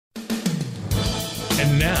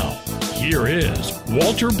And now, here is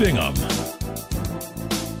Walter Bingham.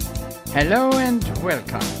 Hello and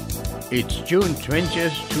welcome. It's June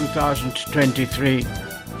 20th, 2023,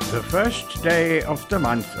 the first day of the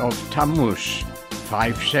month of Tammuz,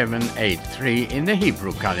 5783 in the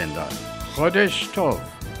Hebrew calendar. Chodesh Tov.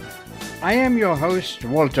 I am your host,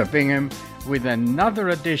 Walter Bingham, with another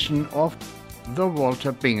edition of the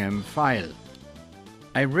Walter Bingham File.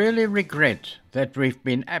 I really regret that we've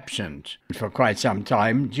been absent for quite some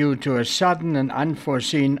time due to a sudden and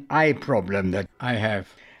unforeseen eye problem that I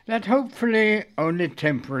have, that hopefully only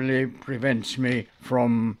temporarily prevents me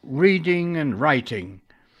from reading and writing.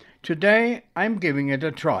 Today I'm giving it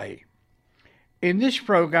a try. In this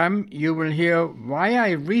program you will hear why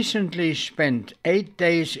I recently spent 8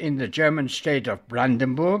 days in the German state of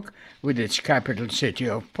Brandenburg with its capital city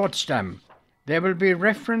of Potsdam. There will be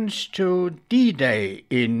reference to D-Day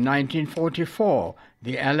in 1944,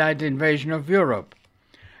 the Allied invasion of Europe.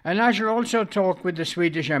 And I shall also talk with the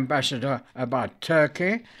Swedish Ambassador about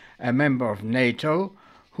Turkey, a member of NATO,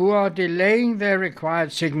 who are delaying their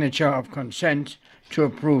required signature of consent to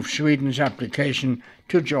approve Sweden's application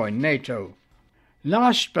to join NATO.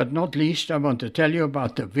 Last but not least, I want to tell you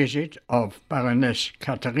about the visit of Baroness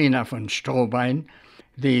Katharina von Strohbein,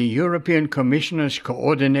 the European Commissioner's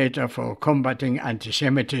coordinator for combating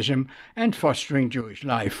antisemitism and fostering Jewish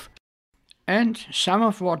life, and some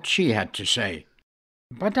of what she had to say.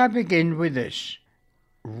 But I begin with this.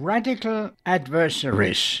 Radical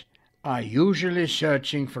adversaries are usually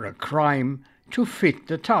searching for a crime to fit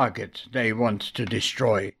the target they want to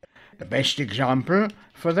destroy. The best example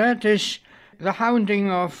for that is the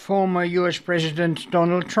hounding of former US President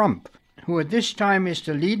Donald Trump, who at this time is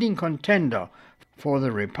the leading contender for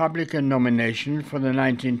the Republican nomination for the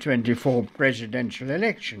 1924 presidential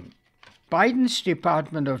election. Biden's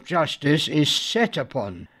Department of Justice is set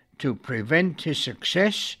upon to prevent his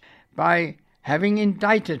success by having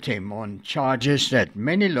indicted him on charges that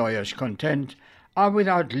many lawyers contend are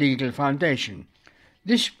without legal foundation.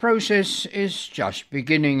 This process is just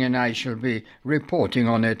beginning, and I shall be reporting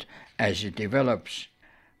on it as it develops.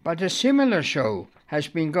 But a similar show has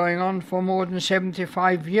been going on for more than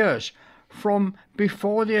 75 years, from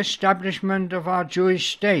before the establishment of our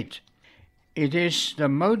Jewish state. It is the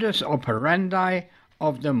modus operandi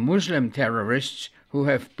of the Muslim terrorists who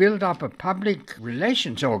have built up a public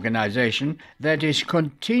relations organization that is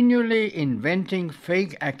continually inventing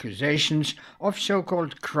fake accusations of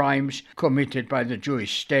so-called crimes committed by the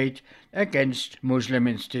Jewish state against Muslim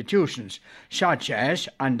institutions, such as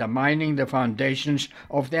undermining the foundations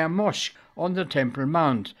of their mosque on the Temple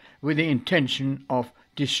Mount with the intention of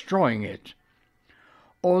destroying it.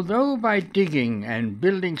 Although by digging and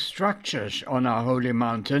building structures on our holy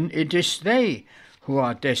mountain, it is they who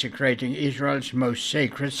are desecrating Israel's most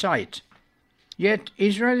sacred site. Yet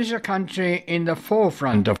Israel is a country in the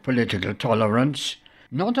forefront of political tolerance.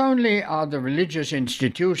 Not only are the religious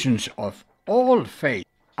institutions of all faiths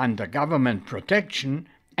under government protection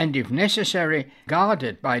and, if necessary,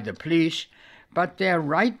 guarded by the police, but their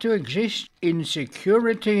right to exist in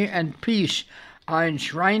security and peace are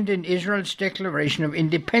enshrined in Israel's Declaration of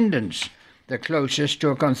Independence, the closest to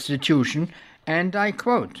a constitution, and I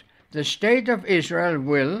quote, "The State of Israel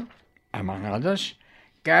will, among others,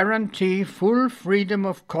 guarantee full freedom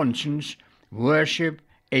of conscience, worship,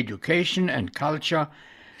 education and culture,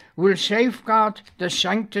 will safeguard the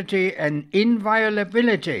sanctity and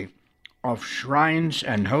inviolability of shrines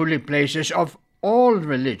and holy places of all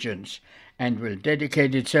religions, and will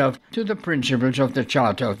dedicate itself to the principles of the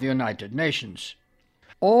Charter of the United Nations."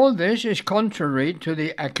 All this is contrary to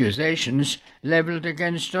the accusations levelled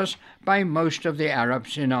against us by most of the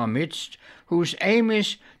Arabs in our midst, whose aim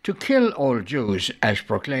is to kill all Jews, as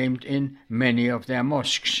proclaimed in many of their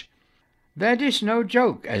mosques. That is no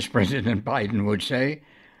joke, as President Biden would say.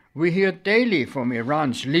 We hear daily from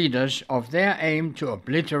Iran's leaders of their aim to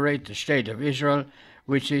obliterate the State of Israel,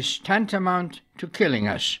 which is tantamount to killing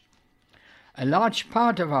us. A large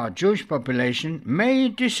part of our Jewish population may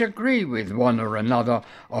disagree with one or another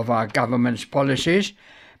of our government's policies,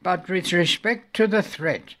 but with respect to the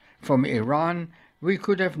threat from Iran, we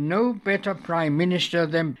could have no better prime minister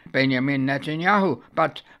than Benjamin Netanyahu,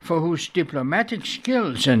 but for whose diplomatic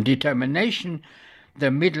skills and determination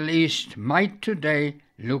the Middle East might today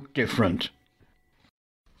look different.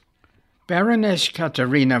 Baroness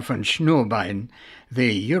Katharina von Strohbein,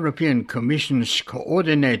 the European Commission's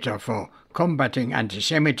coordinator for combating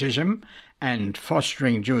antisemitism and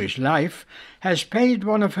fostering Jewish life, has paid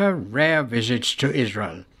one of her rare visits to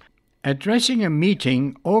Israel. Addressing a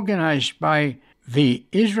meeting organized by the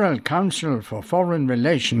Israel Council for Foreign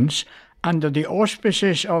Relations under the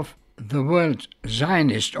auspices of the World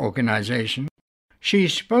Zionist Organization, she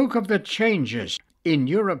spoke of the changes in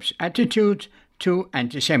Europe's attitude to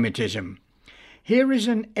antisemitism. Here is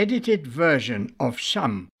an edited version of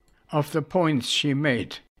some of the points she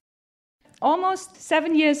made. Almost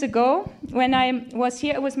 7 years ago, when I was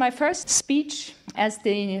here, it was my first speech as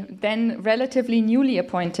the then relatively newly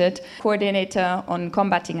appointed coordinator on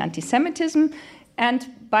combating antisemitism. And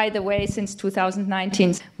by the way, since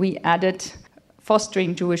 2019, we added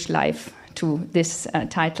fostering Jewish life to this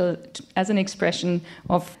title as an expression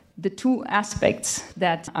of the two aspects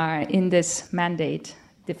that are in this mandate: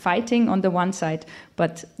 the fighting on the one side,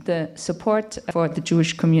 but the support for the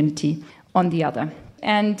Jewish community on the other.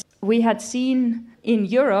 And we had seen in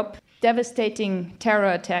Europe devastating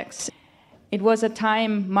terror attacks. It was a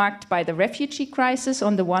time marked by the refugee crisis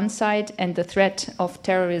on the one side and the threat of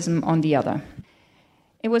terrorism on the other.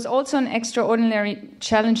 It was also an extraordinarily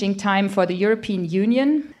challenging time for the European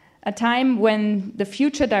Union, a time when the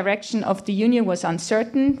future direction of the Union was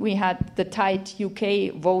uncertain. We had the tight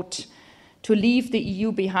UK vote to leave the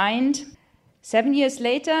EU behind. 7 years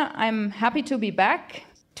later, I'm happy to be back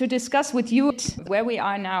to discuss with you where we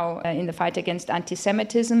are now in the fight against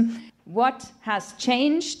antisemitism, what has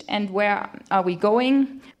changed and where are we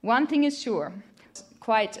going. One thing is sure,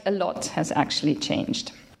 quite a lot has actually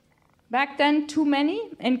changed. Back then, too many,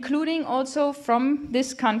 including also from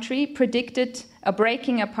this country, predicted a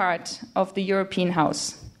breaking apart of the European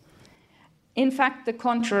house. In fact, the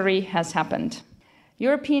contrary has happened.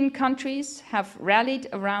 European countries have rallied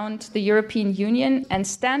around the European Union and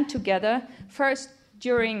stand together, first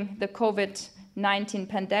during the COVID-19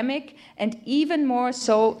 pandemic, and even more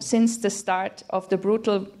so since the start of the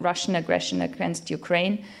brutal Russian aggression against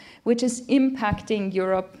Ukraine, which is impacting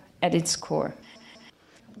Europe at its core.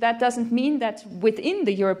 That doesn't mean that within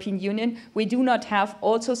the European Union we do not have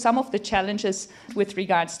also some of the challenges with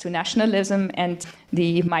regards to nationalism and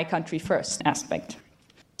the my country first aspect.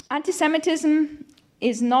 Antisemitism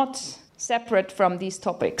is not separate from these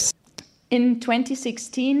topics. In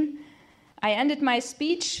 2016, I ended my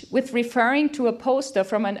speech with referring to a poster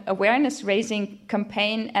from an awareness-raising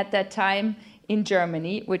campaign at that time in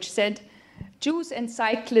Germany, which said, "Jews and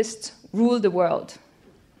cyclists rule the world."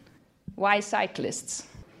 Why cyclists?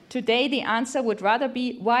 Today, the answer would rather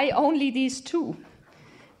be, why only these two?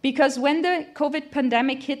 Because when the COVID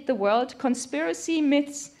pandemic hit the world, conspiracy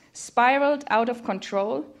myths spiraled out of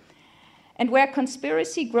control. And where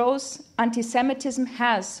conspiracy grows, antisemitism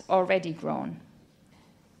has already grown.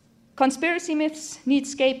 Conspiracy myths need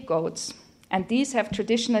scapegoats, and these have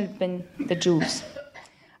traditionally been the Jews.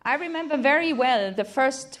 I remember very well the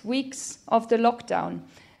first weeks of the lockdown.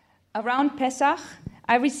 Around Pesach,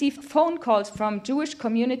 I received phone calls from Jewish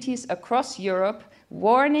communities across Europe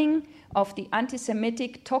warning of the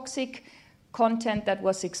anti-Semitic, toxic content that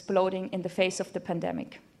was exploding in the face of the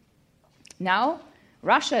pandemic. Now,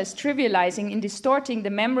 Russia is trivializing and distorting the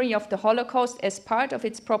memory of the Holocaust as part of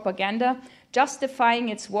its propaganda, justifying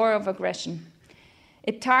its war of aggression.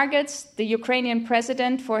 It targets the Ukrainian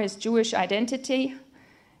president for his Jewish identity.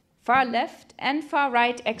 Far left and far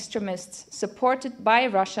right extremists supported by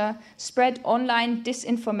Russia spread online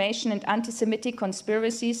disinformation and anti-Semitic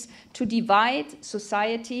conspiracies to divide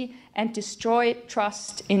society and destroy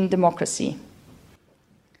trust in democracy.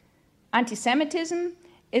 Anti-Semitism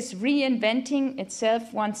is reinventing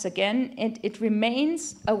itself once again, and it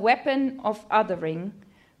remains a weapon of othering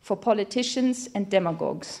for politicians and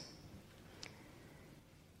demagogues.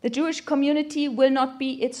 The Jewish community will not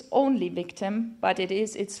be its only victim, but it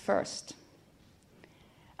is its first.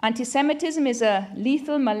 Anti-Semitism is a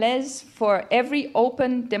lethal malaise for every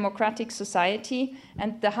open democratic society,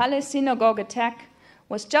 and the Halle synagogue attack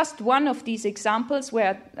was just one of these examples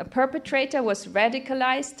where a perpetrator was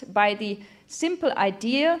radicalized by the simple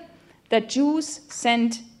idea that Jews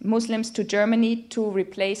sent Muslims to Germany to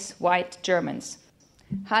replace white Germans.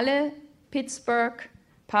 Halle, Pittsburgh,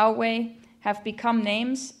 Poway have become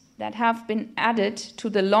names that have been added to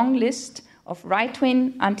the long list of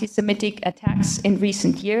right-wing anti-Semitic attacks in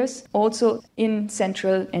recent years, also in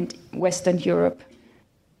Central and Western Europe.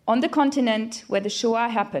 On the continent where the Shoah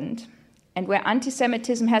happened, and where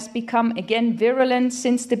anti-Semitism has become again virulent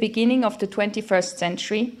since the beginning of the 21st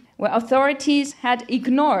century, where authorities had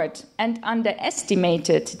ignored and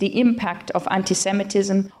underestimated the impact of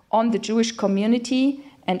anti-Semitism on the Jewish community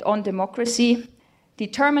and on democracy,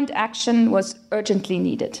 determined action was urgently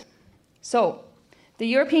needed. So, the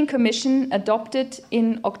European Commission adopted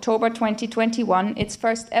in October 2021 its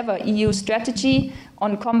first ever EU strategy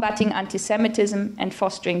on combating anti-Semitism and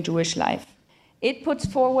fostering Jewish life. It puts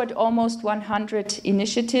forward almost 100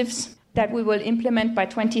 initiatives that we will implement by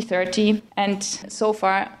 2030, and so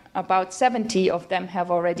far about 70 of them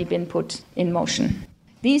have already been put in motion.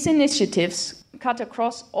 These initiatives cut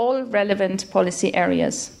across all relevant policy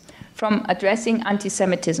areas, from addressing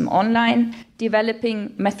anti-Semitism online, developing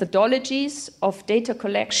methodologies of data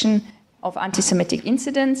collection of anti-Semitic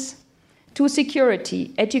incidents, to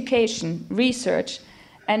security, education, research,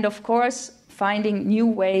 and of course, finding new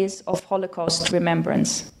ways of Holocaust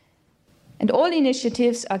remembrance. And all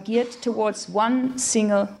initiatives are geared towards one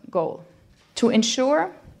single goal: to ensure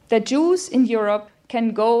that Jews in Europe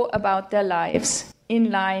can go about their lives in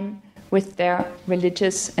line with their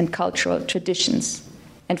religious and cultural traditions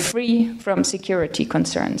and free from security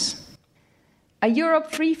concerns. A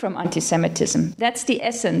Europe free from anti-Semitism, that's the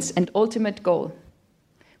essence and ultimate goal.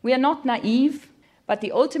 We are not naive, but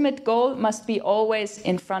the ultimate goal must be always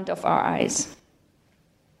in front of our eyes.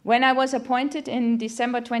 When I was appointed in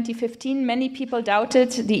December 2015, many people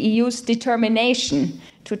doubted the EU's determination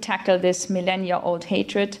to tackle this millennia-old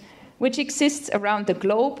hatred, which exists around the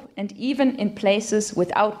globe and even in places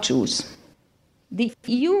without Jews. The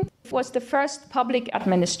EU was the first public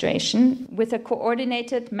administration with a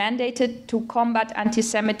coordinated mandate to combat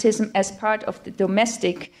anti-Semitism as part of the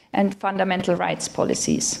domestic and fundamental rights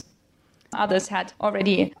policies. Others had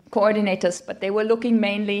already coordinators, but they were looking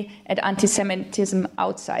mainly at anti-Semitism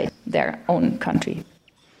outside their own country.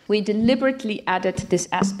 We deliberately added this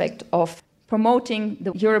aspect of promoting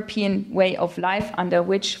the European way of life, under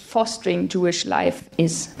which fostering Jewish life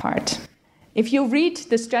is part. If you read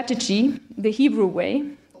the strategy, the Hebrew way,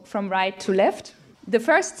 from right to left, the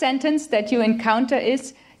first sentence that you encounter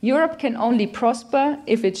is, Europe can only prosper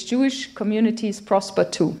if its Jewish communities prosper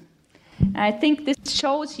too. And I think this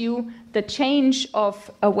shows you the change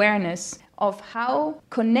of awareness of how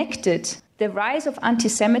connected the rise of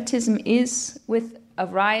anti-Semitism is with a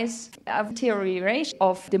rise of deterioration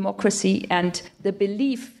of democracy and the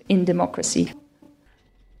belief in democracy.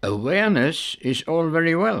 Awareness is all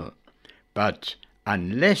very well, but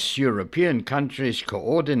unless European countries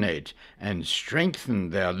coordinate and strengthen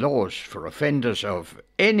their laws for offenders of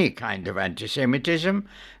any kind of anti-Semitism,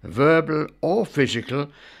 verbal or physical,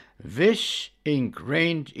 this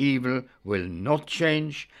ingrained evil will not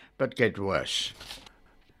change but get worse.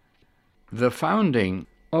 The founding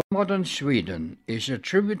of modern Sweden is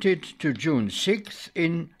attributed to June 6th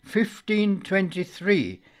in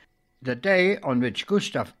 1523, the day on which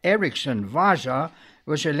Gustav Eriksson Vasa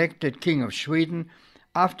was elected King of Sweden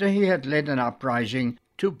after he had led an uprising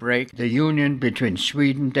to break the union between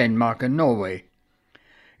Sweden, Denmark and Norway.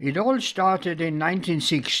 It all started in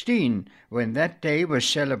 1916, when that day was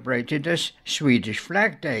celebrated as Swedish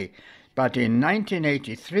Flag Day, but in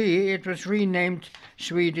 1983 it was renamed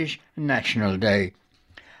Swedish National Day.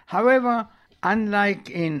 However, unlike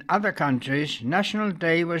in other countries, National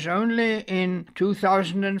Day was only in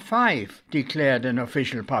 2005 declared an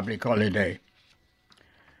official public holiday.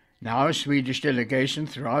 Now Swedish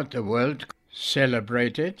delegations throughout the world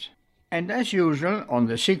celebrate it, and as usual, on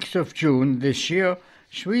the 6th of June this year,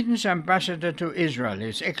 Sweden's ambassador to Israel,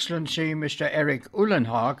 His Excellency Mr. Erik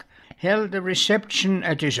Ullenhag, held a reception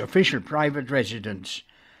at his official private residence.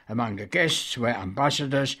 Among the guests were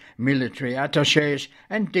ambassadors, military attachés,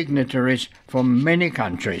 and dignitaries from many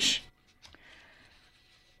countries.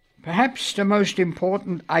 Perhaps the most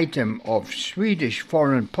important item of Swedish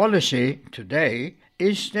foreign policy today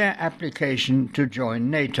is their application to join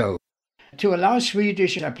NATO. To allow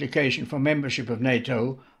Swedish application for membership of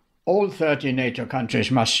NATO, all 30 NATO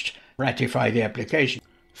countries must ratify the application.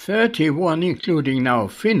 31, including now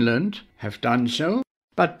Finland, have done so,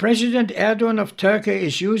 but President Erdogan of Turkey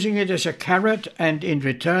is using it as a carrot and in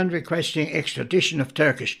return requesting extradition of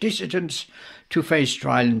Turkish dissidents to face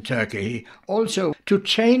trial in Turkey. Also to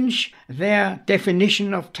change their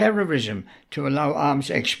definition of terrorism to allow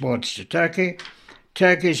arms exports to Turkey.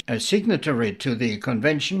 Turkey is a signatory to the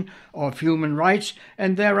Convention of Human Rights,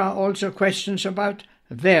 and there are also questions about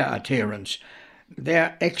their adherence.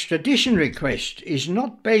 Their extradition request is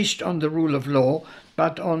not based on the rule of law,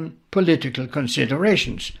 but on political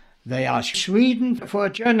considerations. They ask Sweden for a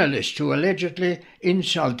journalist who allegedly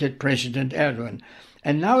insulted President Erdogan.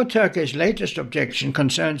 And now Turkey's latest objection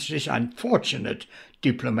concerns this unfortunate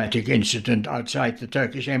diplomatic incident outside the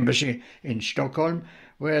Turkish embassy in Stockholm,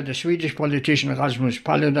 where the Swedish politician Rasmus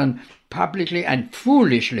Paludan publicly and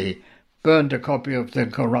foolishly burned a copy of the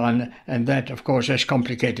Quran, and that, of course, has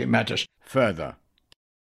complicated matters further.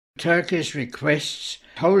 Turkey's requests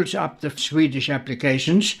holds up the Swedish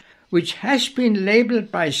applications, which has been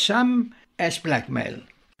labelled by some as blackmail.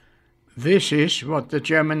 This is what the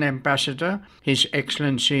German ambassador, His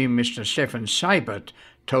Excellency Mr. Stefan Seibert,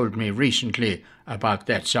 told me recently about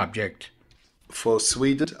that subject. For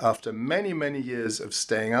Sweden, after many, many years of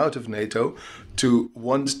staying out of NATO, to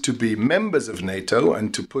want to be members of NATO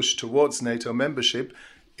and to push towards NATO membership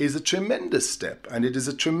is a tremendous step, and it is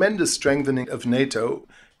a tremendous strengthening of NATO.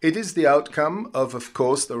 It is the outcome of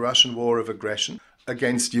course, the Russian war of aggression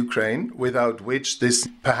against Ukraine, without which this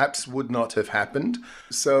perhaps would not have happened.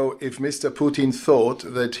 So if Mr. Putin thought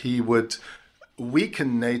that he would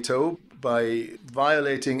weaken NATO by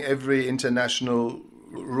violating every international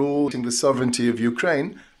rule, the sovereignty of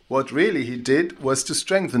Ukraine, what really he did was to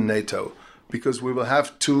strengthen NATO, because we will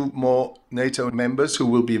have 2 more NATO members who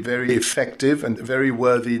will be very effective and very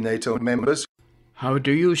worthy NATO members. How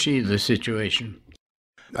do you see the situation?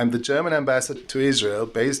 I'm the German ambassador to Israel,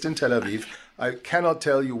 based in Tel Aviv. I cannot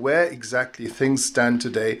tell you where exactly things stand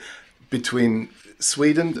today between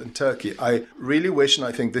Sweden and Turkey. I really wish, and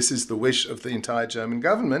I think this is the wish of the entire German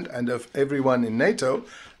government and of everyone in NATO,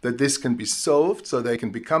 that this can be solved so they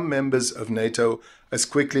can become members of NATO as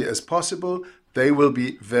quickly as possible. They will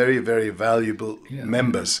be very, very valuable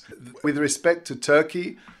members. With respect to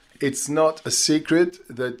Turkey, it's not a secret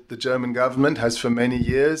that the German government has for many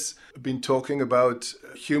years been talking about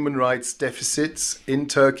human rights deficits in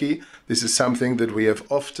Turkey. This is something that we have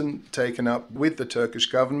often taken up with the Turkish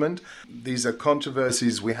government. These are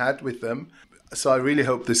controversies we had with them. So I really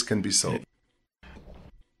hope this can be solved.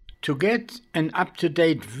 To get an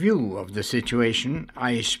up-to-date view of the situation,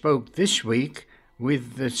 I spoke this week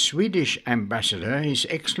with the Swedish Ambassador, His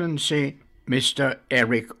Excellency Mr.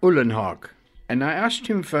 Erik Ullenhag. And I asked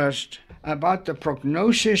him first about the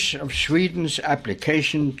prognosis of Sweden's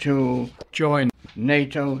application to join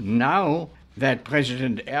NATO now that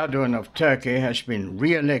President Erdogan of Turkey has been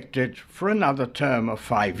re-elected for another term of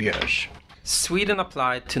 5 years. Sweden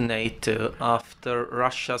applied to NATO after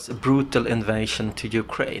Russia's brutal invasion to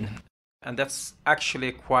Ukraine. And that's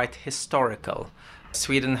actually quite historical.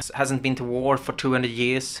 Sweden hasn't been to war for 200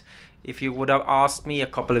 years. If you would have asked me a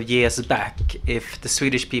couple of years back if the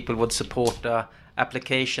Swedish people would support the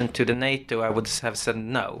application to the NATO, I would have said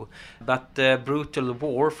no. But the brutal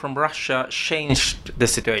war from Russia changed the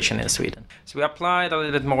situation in Sweden. So we applied a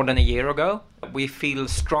little bit more than a year ago. We feel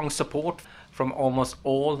strong support from almost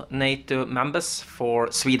all NATO members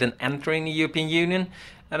for Sweden entering the European Union.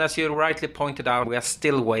 And as you rightly pointed out, we are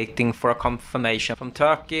still waiting for a confirmation from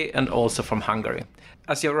Turkey and also from Hungary.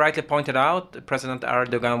 As you rightly pointed out, President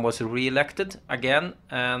Erdogan was re-elected again,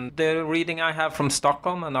 and the reading I have from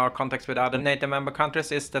Stockholm and our contacts with other NATO member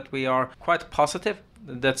countries is that we are quite positive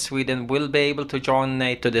that Sweden will be able to join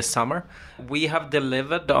NATO this summer. We have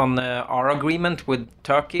delivered on our agreement with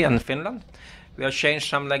Turkey and Finland. We have changed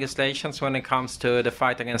some legislations when it comes to the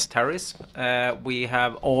fight against terrorism. We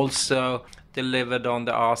have also delivered on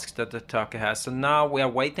the asks that the Turkey has. So now we are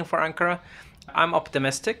waiting for Ankara. I'm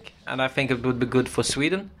optimistic, and I think it would be good for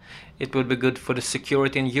Sweden. It would be good for the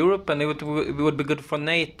security in Europe, and it would be good for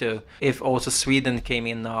NATO if also Sweden came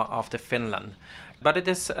in after Finland. But it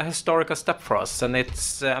is a historical step for us, and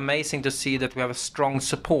it's amazing to see that we have a strong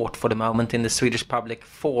support for the moment in the Swedish public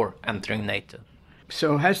for entering NATO.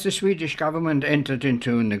 So has the Swedish government entered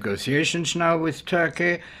into negotiations now with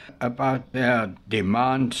Turkey about their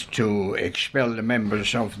demand to expel the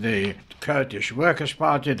members of the Kurdish Workers'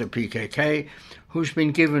 Party, the PKK, who's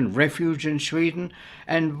been given refuge in Sweden?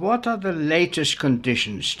 And what are the latest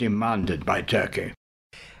conditions demanded by Turkey?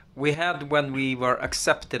 We had, when we were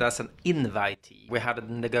accepted as an invitee, we had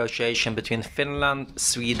a negotiation between Finland,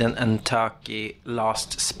 Sweden and Turkey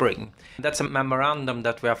last spring. That's a memorandum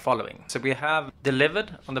that we are following. So we have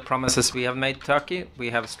delivered on the promises we have made Turkey.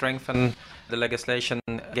 We have strengthened the legislation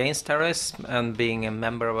against terrorism and being a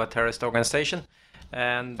member of a terrorist organization.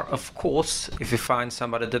 And of course, if you find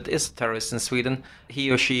somebody that is a terrorist in Sweden, he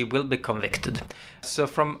or she will be convicted. So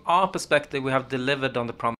from our perspective, we have delivered on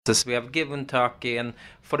the promises we have given Turkey. And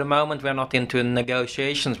for the moment, we are not into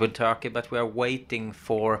negotiations with Turkey, but we are waiting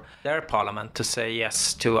for their parliament to say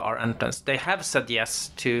yes to our entrance. They have said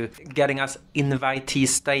yes to getting us invitee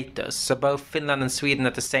status. So both Finland and Sweden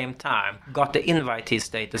at the same time got the invitee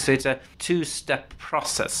status. So it's a two-step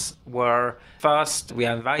process where first we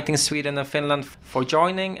are inviting Sweden and Finland for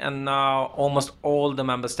joining, and now almost all the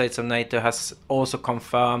member states of NATO has also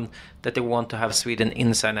confirmed that they want to have Sweden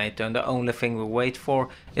inside NATO, and the only thing we wait for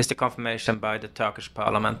is the confirmation by the Turkish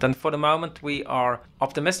parliament. And for the moment we are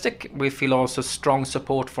optimistic. We feel also strong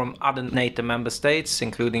support from other NATO member states,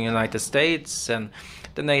 including United States and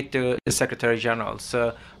the NATO Secretary General.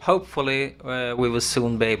 So hopefully we will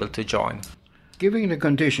soon be able to join. Given the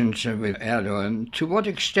conditions with Erdogan, to what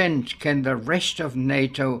extent can the rest of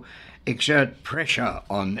NATO exert pressure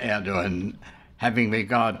on Erdogan? having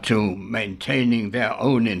regard to maintaining their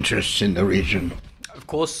own interests in the region? Of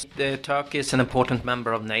course, Turkey is an important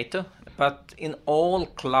member of NATO, but in all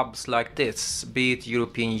clubs like this, be it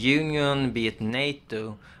European Union, be it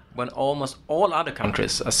NATO, when almost all other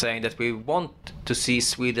countries are saying that we want to see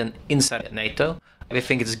Sweden inside NATO, we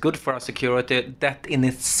think it's good for our security, that in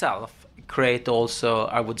itself create also,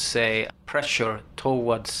 I would say, pressure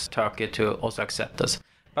towards Turkey to also accept us.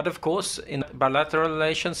 But of course, in bilateral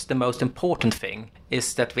relations, the most important thing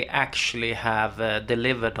is that we actually have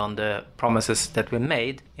delivered on the promises that we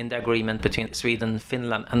made in the agreement between Sweden,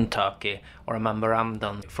 Finland and Turkey, or a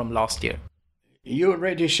memorandum from last year. You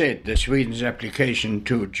already said that Sweden's application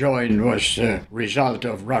to join was a result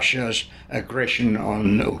of Russia's aggression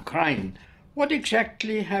on Ukraine. What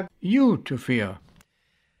exactly have you to fear?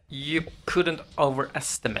 You couldn't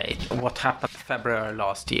overestimate what happened February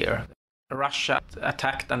last year. Russia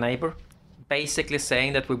attacked a neighbor, basically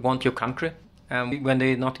saying that we want your country. And when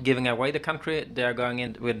they're not giving away the country, they're going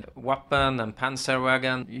in with weapon and panzer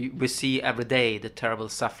wagon. We see every day the terrible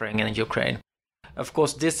suffering in Ukraine. Of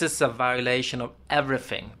course, this is a violation of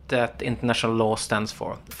everything that international law stands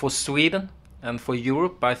for. For Sweden and for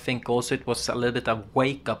Europe, I think also it was a little bit of a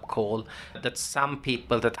wake-up call that some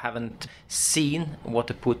people that haven't seen what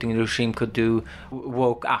the Putin regime could do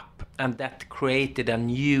woke up. And that created a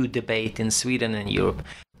new debate in Sweden and Europe.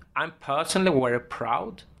 I'm personally very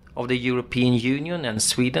proud of the European Union and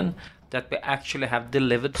Sweden that we actually have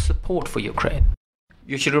delivered support for Ukraine.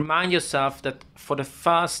 You should remind yourself that for the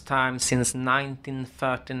first time since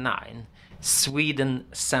 1939, Sweden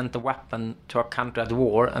sent a weapon to a country at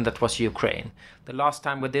war, and that was Ukraine. The last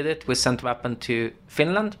time we did it, we sent a weapon to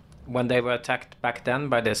Finland when they were attacked back then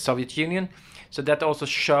by the Soviet Union. So that also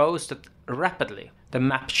shows that rapidly the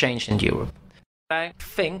map changed in Europe. I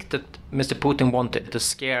think that Mr. Putin wanted to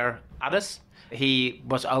scare others. He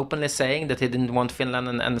was openly saying that he didn't want Finland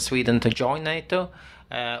and Sweden to join NATO.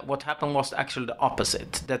 What happened was actually the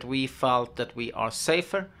opposite, that we felt that we are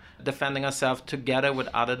safer defending ourselves together with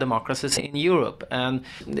other democracies in Europe. And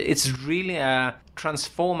it's really a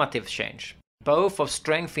transformative change, both of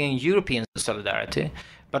strengthening European solidarity,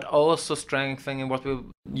 but also strengthening what we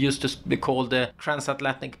used to be called the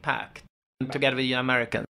Transatlantic Pact, together with the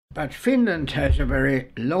Americans. But Finland has a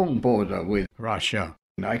very long border with Russia.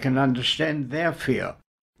 I can understand their fear.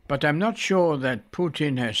 But I'm not sure that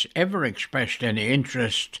Putin has ever expressed any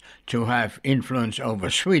interest to have influence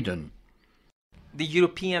over Sweden. The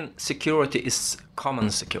European security is common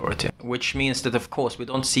security, which means that, of course, we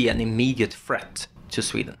don't see an immediate threat to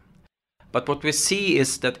Sweden. But what we see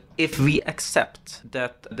is that if we accept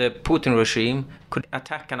that the Putin regime could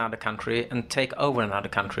attack another country and take over another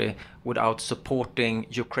country without supporting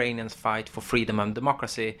Ukrainians' fight for freedom and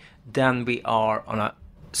democracy, then we are on a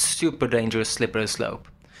super dangerous slippery slope.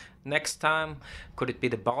 Next time, could it be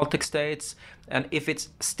the Baltic states? And if it's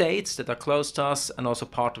states that are close to us and also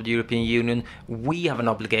part of the European Union, we have an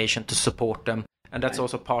obligation to support them. And that's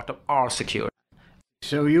also part of our security.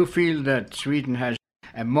 So you feel that Sweden has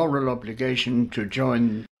a moral obligation to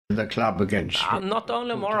join the club against not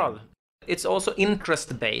only moral. It's also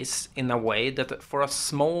interest-based in a way that for a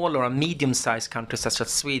small or a medium-sized country such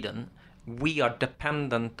as Sweden, we are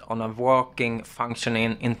dependent on a working,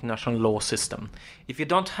 functioning international law system. If you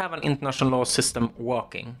don't have an international law system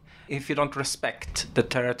working, if you don't respect the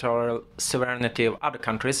territorial sovereignty of other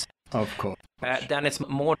countries, of course, then it's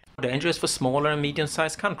more dangerous for smaller and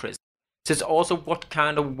medium-sized countries. It's also what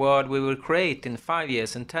kind of world we will create in 5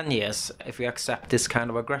 years and 10 years if we accept this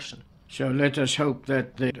kind of aggression. So let us hope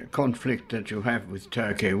that the conflict that you have with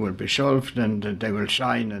Turkey will be solved and that they will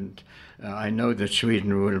sign, and I know that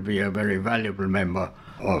Sweden will be a very valuable member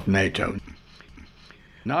of NATO.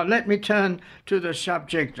 Now let me turn to the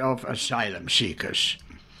subject of asylum seekers.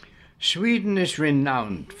 Sweden is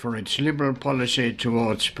renowned for its liberal policy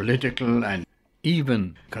towards political and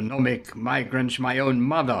even economic migrants. My own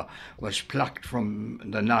mother was plucked from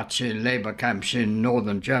the Nazi labor camps in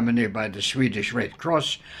northern Germany by the Swedish Red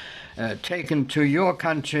Cross, taken to your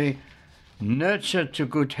country, nurtured to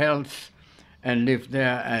good health, and lived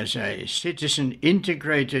there as a citizen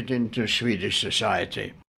integrated into Swedish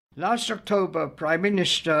society. Last October, Prime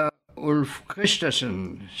Minister Ulf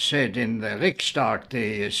Kristersson said in the Riksdag,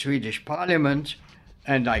 the Swedish parliament,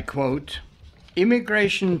 and I quote,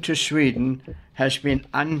 "Immigration to Sweden has been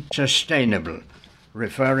unsustainable,"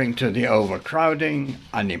 referring to the overcrowding,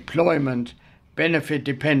 unemployment, benefit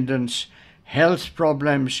dependence, health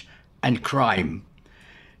problems, and crime.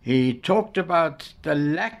 He talked about the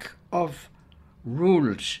lack of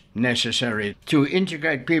rules necessary to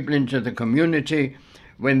integrate people into the community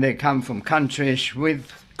when they come from countries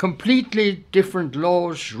with completely different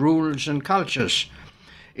laws, rules and cultures.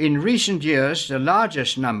 In recent years, the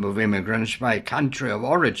largest number of immigrants by country of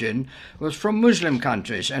origin was from Muslim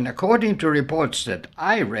countries, and according to reports that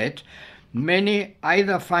I read, many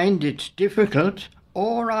either find it difficult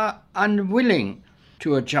or are unwilling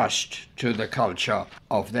to adjust to the culture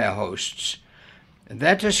of their hosts.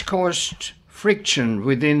 That has caused friction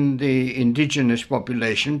within the indigenous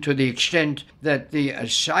population to the extent that the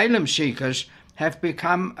asylum seekers have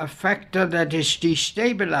become a factor that is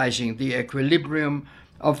destabilizing the equilibrium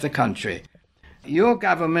of the country. Your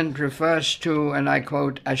government refers to, and I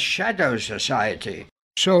quote, a shadow society.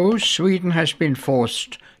 So Sweden has been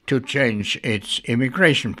forced to change its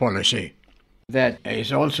immigration policy. That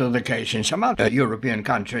is also the case in some other European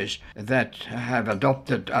countries that have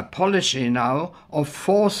adopted a policy now of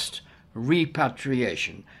forced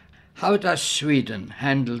repatriation. How does Sweden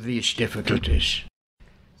handle these difficulties?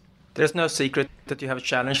 There's no secret that you have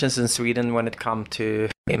challenges in Sweden when it comes to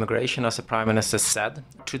immigration, as the Prime Minister said.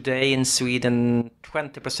 Today in Sweden,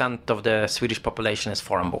 20% of the Swedish population is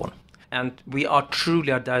foreign-born. And we are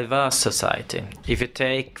truly a diverse society. If you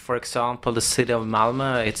take, for example, the city of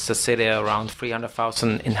Malmö, it's a city around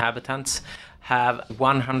 300,000 inhabitants, have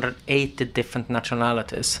 180 different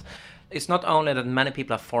nationalities. It's not only that many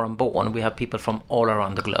people are foreign-born, we have people from all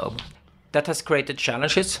around the globe. That has created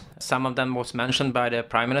challenges. Some of them was mentioned by the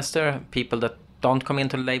Prime Minister, people that don't come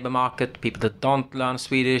into the labor market, people that don't learn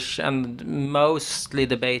Swedish, and mostly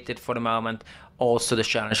debated for the moment also the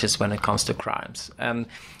challenges when it comes to crimes. And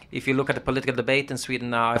if you look at the political debate in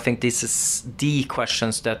Sweden now, I think this is the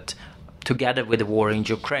questions that, together with the war in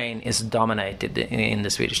Ukraine, is dominated in the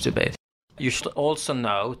Swedish debate. You should also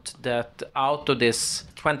note that out of this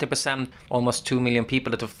 20%, almost 2 million people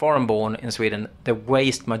that are foreign-born in Sweden, the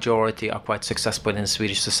vast majority are quite successful in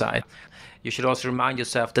Swedish society. You should also remind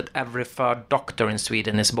yourself that every third doctor in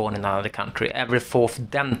Sweden is born in another country. Every fourth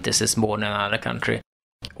dentist is born in another country.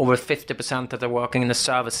 Over 50% that are working in the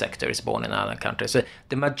service sector is born in another country. So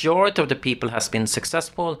the majority of the people has been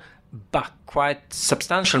successful, but quite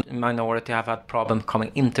substantial minority have had problems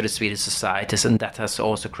coming into the Swedish societies, and that has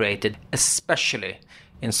also created, especially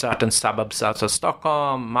in certain suburbs outside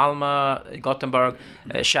Stockholm, Malmö, Gothenburg,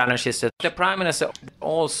 challenges that the Prime Minister,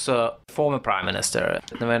 also former Prime Minister,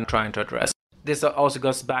 when trying to address. This also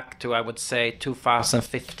goes back to, I would say,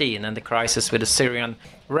 2015 and the crisis with the Syrian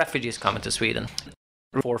refugees coming to Sweden.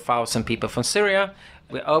 4,000 people from Syria.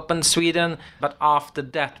 We opened Sweden, but after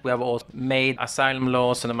that we have also made asylum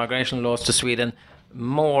laws and immigration laws to Sweden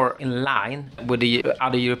more in line with the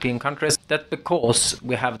other European countries. That's because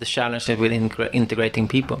we have the challenge with integrating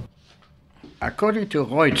people. According to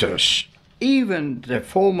Reuters, even the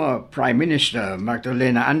former Prime Minister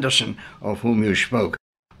Magdalena Andersson, of whom you spoke,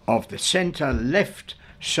 of the center-left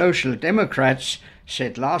Social Democrats,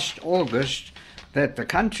 said last August that the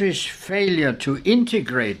country's failure to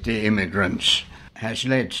integrate the immigrants has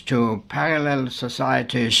led to parallel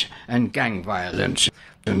societies and gang violence.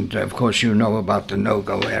 And of course you know about the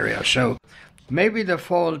no-go area. So maybe the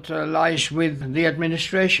fault lies with the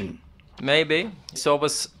administration. Maybe. It's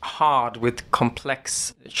always hard with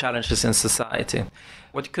complex challenges in society.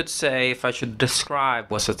 What you could say, if I should describe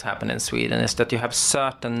what's happened in Sweden, is that you have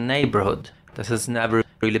certain neighborhood that has never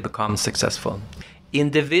really become successful.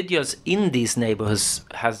 Individuals in these neighborhoods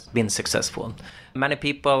has been successful. Many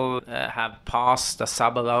people have passed a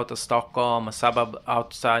suburb out of Stockholm, a suburb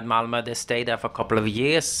outside Malmö. They stay there for a couple of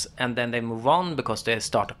years and then they move on because they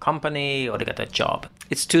start a company or they get a job.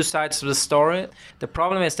 It's two sides of the story. The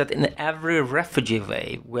problem is that in every refugee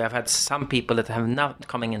wave, we have had some people that have not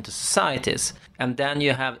coming into societies. And then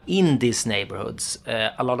you have in these neighborhoods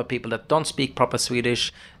a lot of people that don't speak proper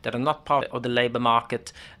Swedish, that are not part of the labor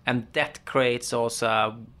market. And that creates also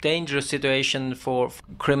a dangerous situation for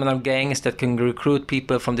criminal gangs that can recruit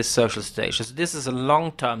people from this social situation. So this is a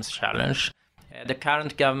long-term challenge. The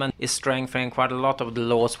current government is strengthening quite a lot of the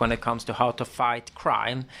laws when it comes to how to fight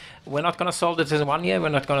crime. We're not going to solve this in 1 year. We're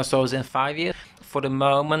not going to solve it in 5 years. For the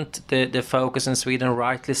moment, the focus in Sweden,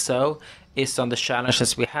 rightly so, is on the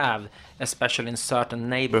challenges we have, especially in certain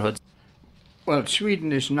neighborhoods. Well,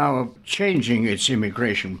 Sweden is now changing its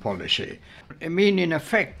immigration policy. I mean, in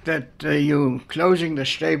effect, that you're closing the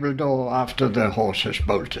stable door after the horse has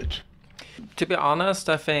bolted. To be honest,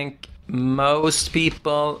 I think most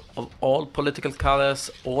people of all political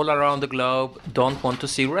colors all around the globe don't want to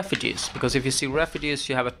see refugees. Because if you see refugees,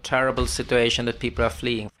 you have a terrible situation that people are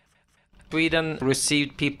fleeing. Sweden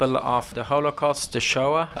received people after the Holocaust, the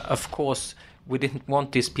Shoah. Of course, We didn't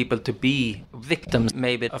want these people to be victims,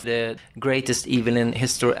 maybe, of the greatest evil in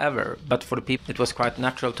history ever. But for the people, it was quite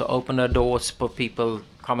natural to open their doors for people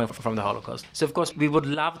coming from the Holocaust. So, of course, we would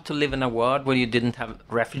love to live in a world where you didn't have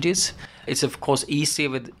refugees. It's, of course, easy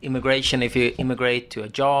with immigration if you immigrate to a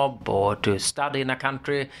job or to study in a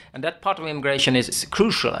country. And that part of immigration is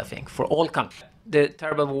crucial, I think, for all countries. The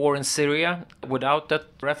terrible war in Syria, without that,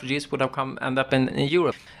 refugees would have end up in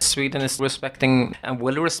Europe. Sweden is respecting and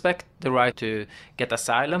will respect the right to get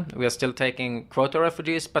asylum. We are still taking quota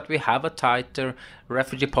refugees, but we have a tighter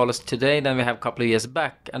refugee policy today than we have a couple of years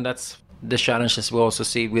back. And that's the challenges we also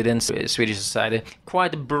see within Swedish society.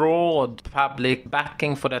 Quite broad public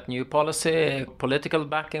backing for that new policy, political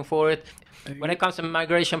backing for it. When it comes to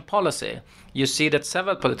migration policy, you see that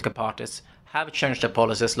several political parties have changed their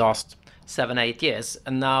policies last 7-8 years,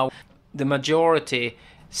 and now the majority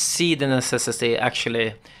see the necessity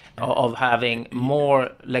actually of having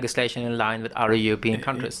more legislation in line with other European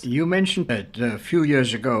countries. You mentioned that a few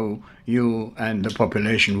years ago you and the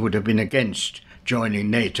population would have been against joining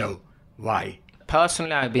NATO. Why?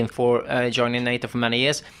 Personally, I've been for joining NATO for many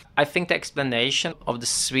years. I think the explanation of the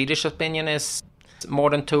Swedish opinion is more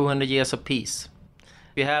than 200 years of peace.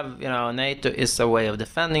 We have, NATO is a way of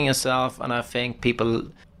defending yourself, and I think people,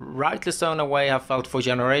 rightly so in a way, have felt for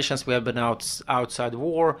generations we have been outside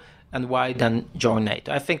war, and why then join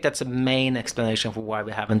NATO? I think that's a main explanation for why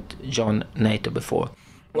we haven't joined NATO before.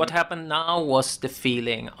 What happened now was the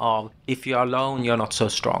feeling of, if you're alone, you're not so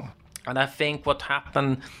strong. And I think what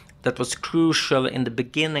happened that was crucial in the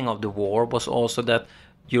beginning of the war was also that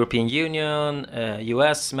European Union,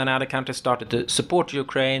 US, many other countries started to support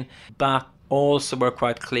Ukraine, but also were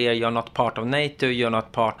quite clear, you're not part of NATO, you're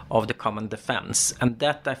not part of the common defense. And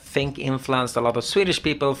that, I think, influenced a lot of Swedish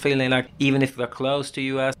people feeling like even if we're close to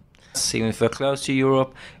US, even if we're close to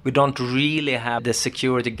Europe, we don't really have the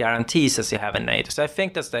security guarantees as you have in NATO. So I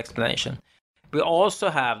think that's the explanation. We also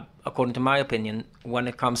have, according to my opinion, when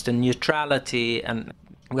it comes to neutrality, and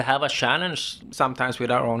we have a challenge sometimes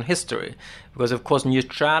with our own history, because of course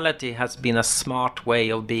neutrality has been a smart way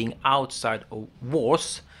of being outside of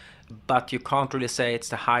wars, but you can't really say it's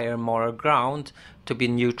the higher moral ground to be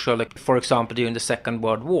neutral. Like, for example, during the Second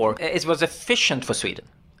World War, it was efficient for Sweden,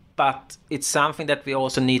 but it's something that we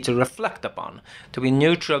also need to reflect upon. To be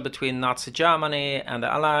neutral between Nazi Germany and the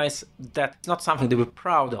Allies, that's not something to be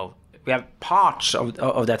proud of. We have parts of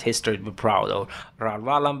that history to be proud of. Raoul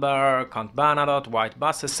Wallenberg, Count Bernadotte, white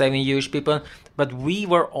buses saving Jewish people. But we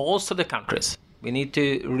were also the countries. We need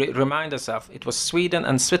to remind ourselves, it was Sweden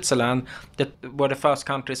and Switzerland that were the first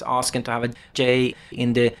countries asking to have a J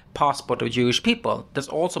in the passport of Jewish people. That's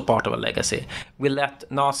also part of a legacy. We let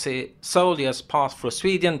Nazi soldiers pass through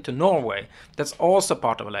Sweden to Norway. That's also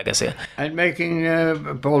part of a legacy. And making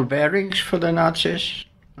ball bearings for the Nazis?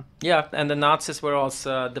 Yeah, and the Nazis were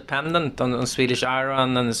also dependent on Swedish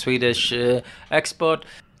iron and the Swedish export.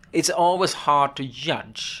 It's always hard to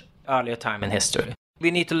judge earlier time in history. We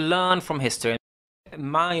need to learn from history.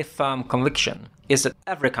 My firm conviction is that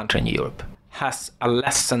every country in Europe has a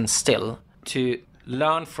lesson still to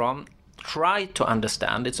learn from, try to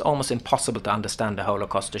understand. It's almost impossible to understand the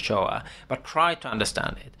Holocaust, the Shoah, but try to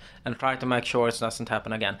understand it and try to make sure it doesn't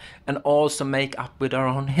happen again, and also make up with our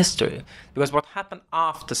own history. Because what happened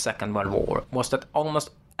after the Second World War was that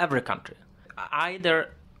almost every country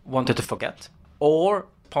either wanted to forget or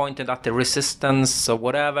pointed at the resistance or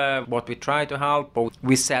whatever, what we tried to help, or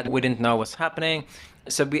we said we didn't know what's happening.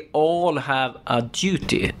 So we all have a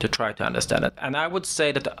duty to try to understand it. And I would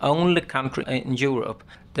say that the only country in Europe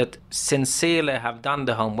that sincerely have done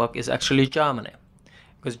the homework is actually Germany.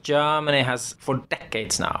 Because Germany has, for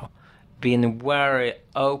decades now, been very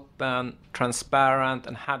open, transparent,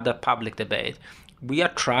 and had that public debate. We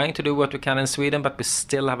are trying to do what we can in Sweden, but we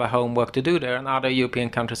still have a homework to do there, and other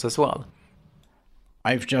European countries as well.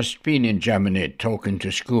 I've just been in Germany talking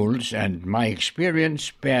to schools, and my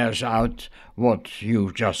experience bears out what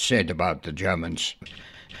you just said about the Germans.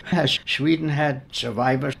 Has Sweden had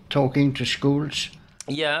survivors talking to schools?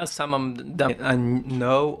 Yeah, some of them I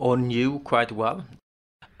know or knew quite well.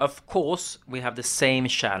 Of course, we have the same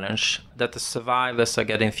challenge that the survivors are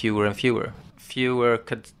getting fewer and fewer. Fewer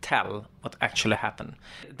could tell what actually happened.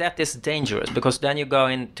 That is dangerous, because then you go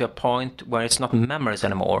into a point where it's not memories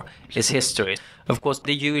anymore, it's history. Of course,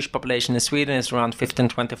 the Jewish population in Sweden is around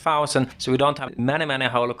 15,000-20,000, so we don't have many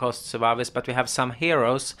Holocaust survivors, but we have some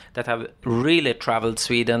heroes that have really traveled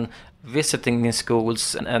Sweden, visiting in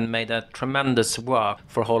schools, and made a tremendous work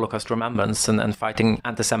for Holocaust remembrance and fighting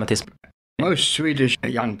antisemitism. Most Swedish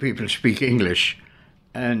young people speak English,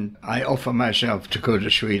 and I offer myself to go to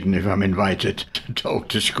Sweden if I'm invited to talk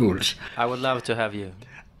to schools. I would love to have you.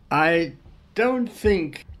 I don't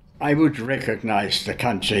think I would recognize the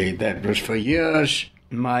country that was for years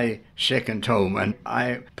my second home. And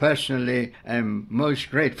I personally am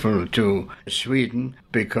most grateful to Sweden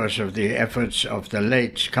because of the efforts of the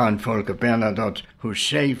late Count Volker Bernadotte, who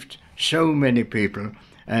saved so many people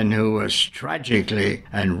and who was tragically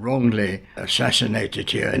and wrongly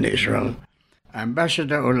assassinated here in Israel.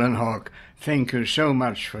 Ambassador Uhlenhag, thank you so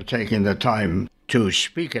much for taking the time to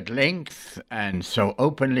speak at length and so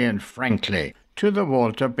openly and frankly to the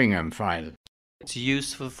Walter Bingham File. It's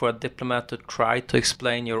useful for a diplomat to try to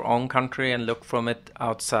explain your own country and look from it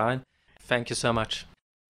outside. Thank you so much.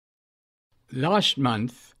 Last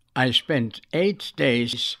month, I spent 8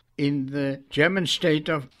 days in the German state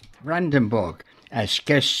of Brandenburg as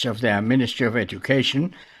guests of their Ministry of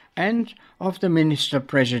Education and of the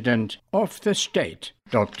Minister-President of the state,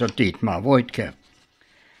 Dr. Dietmar Woidke.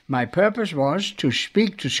 My purpose was to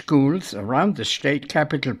speak to schools around the state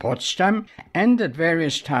capital Potsdam and at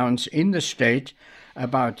various towns in the state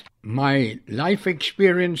about my life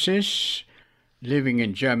experiences living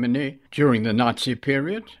in Germany during the Nazi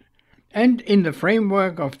period and in the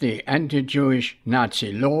framework of the anti-Jewish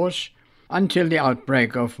Nazi laws until the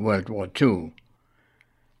outbreak of World War II.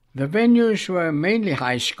 The venues were mainly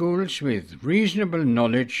high schools with reasonable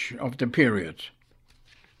knowledge of the period.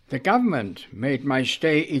 The government made my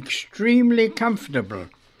stay extremely comfortable,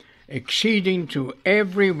 acceding to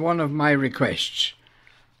every one of my requests.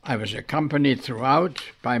 I was accompanied throughout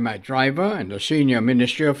by my driver and a senior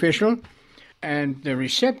ministry official, and the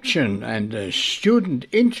reception and the student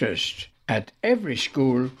interest at every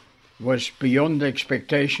school was beyond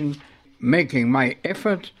expectation, making my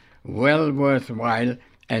effort well worthwhile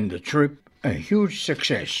and the trip a huge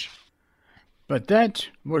success. But that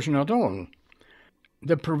was not all.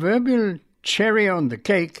 The proverbial cherry on the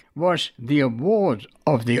cake was the award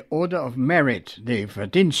of the Order of Merit, the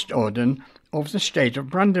Verdienstorden of the state of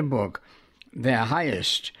Brandenburg, their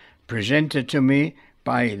highest, presented to me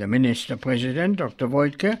by the Minister-President, Dr.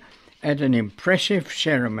 Woidke, at an impressive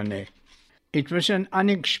ceremony. It was an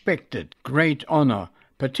unexpected, great honor,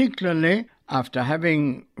 particularly after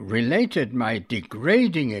having related my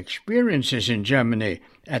degrading experiences in Germany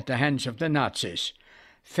at the hands of the Nazis.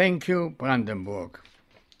 Thank you, Brandenburg.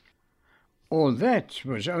 All that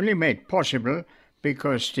was only made possible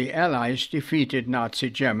because the Allies defeated Nazi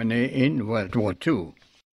Germany in World War II.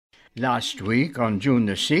 Last week, on June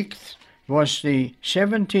the 6th, was the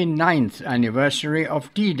 79th anniversary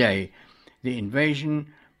of D-Day, the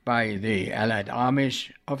invasion by the Allied armies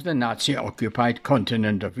of the Nazi-occupied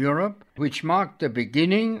continent of Europe, which marked the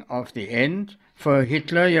beginning of the end for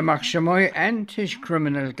Hitler, Yamachsamoy, and his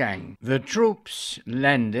criminal gang. The troops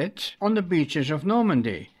landed on the beaches of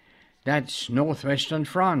Normandy. That's northwestern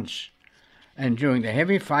France. And during the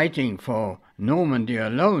heavy fighting for Normandy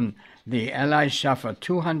alone, the Allies suffered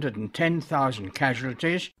 210,000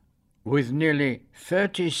 casualties, with nearly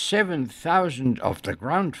 37,000 of the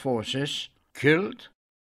ground forces killed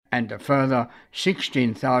and a further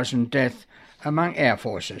 16,000 deaths among air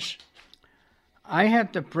forces. I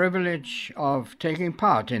had the privilege of taking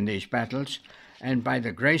part in these battles and by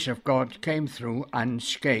the grace of God came through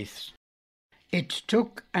unscathed. It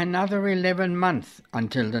took another 11 months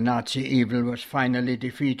until the Nazi evil was finally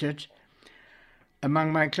defeated.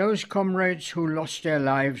 Among my close comrades who lost their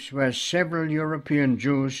lives were several European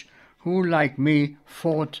Jews who, like me,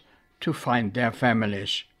 fought to find their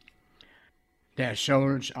families. Their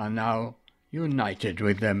souls are now united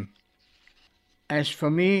with them. As for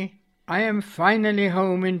me, I am finally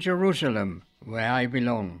home in Jerusalem, where I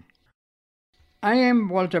belong. I am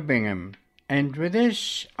Walter Bingham, and with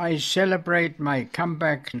this I celebrate my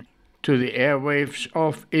comeback to the airwaves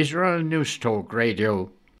of Israel News Talk Radio,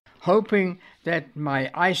 hoping that my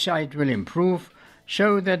eyesight will improve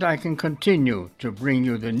so that I can continue to bring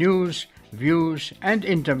you the news, views and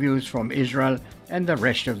interviews from Israel and the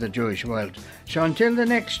rest of the Jewish world. So until the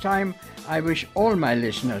next time, I wish all my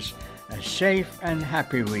listeners a safe and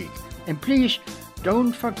happy week. And please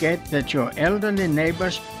don't forget that your elderly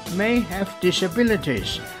neighbors may have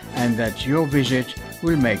disabilities and that your visit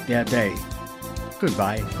will make their day.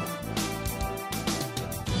 Goodbye.